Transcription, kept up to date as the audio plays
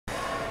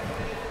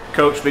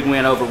Coach, big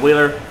win over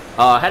Wheeler.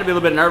 Had to be a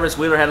little bit nervous.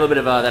 Wheeler had a little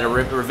bit of that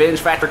revenge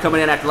factor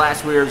coming in after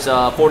last year's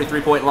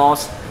 43-point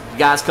loss. You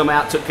guys come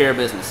out, took care of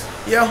business.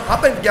 Yeah, I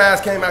think the guys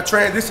came out,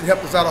 transition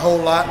helped us out a whole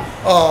lot.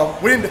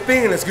 We didn't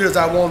defend as good as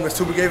I wanted us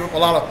to. We gave up a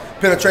lot of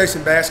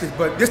penetration baskets,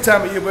 but this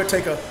time of year we'll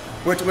take the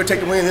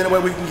wins any way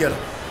we can get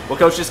them. Well,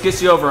 Coach, this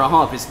gets you over a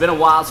hump. It's been a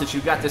while since you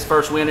got this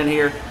first win in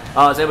here.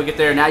 Was able to get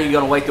there. Now you're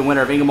going to wait the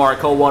winner of Ingomar at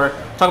Coldwater.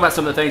 Talk about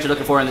some of the things you're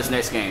looking for in this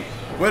next game.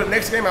 Well, the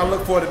next game I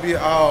look for to be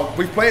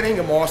we played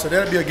Ingomar, so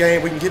that'll be a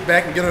game we can get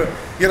back and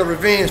get a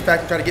revenge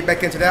factor, try to get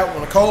back into that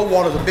one.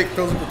 Coldwater's a big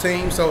physical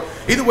team, so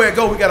either way it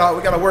goes, we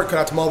got to work cut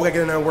out tomorrow. We got to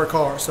get in there and work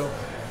hard. So.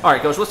 All right,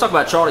 Coach, let's talk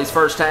about Charlie's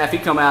first half. He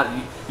come out,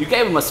 you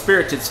gave him a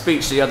spirited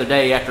speech the other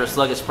day after a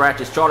sluggish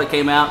practice. Charlie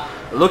came out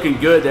looking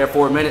good there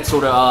for a minute,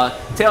 sort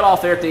of tailed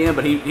off there at the end,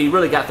 but he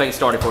really got things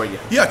started for you.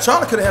 Yeah,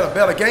 Charlie could have had a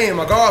better game.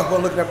 My guards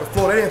weren't looking at the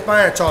floor. They didn't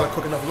find Charlie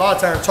quick enough. A lot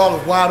of times Charlie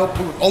was wide open,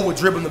 he was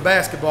over-dribbling the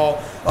basketball.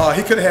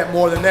 He could have had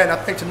more than that, and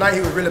I think tonight he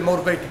was really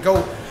motivated to go.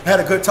 I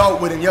had a good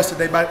talk with him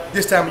yesterday about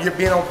this time of year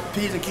being on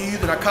P's and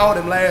Q's, and I called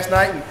him last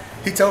night, and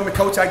he told me,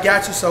 Coach, I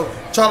got you. So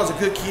Charlie's a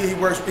good kid. He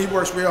works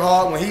real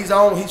hard. When he's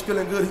on, he's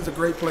feeling good. He's a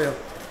great player.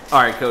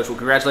 All right, Coach. Well,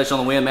 congratulations on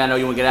the win, man. I know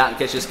you want to get out and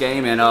catch this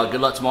game, and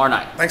good luck tomorrow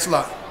night. Thanks a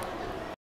lot.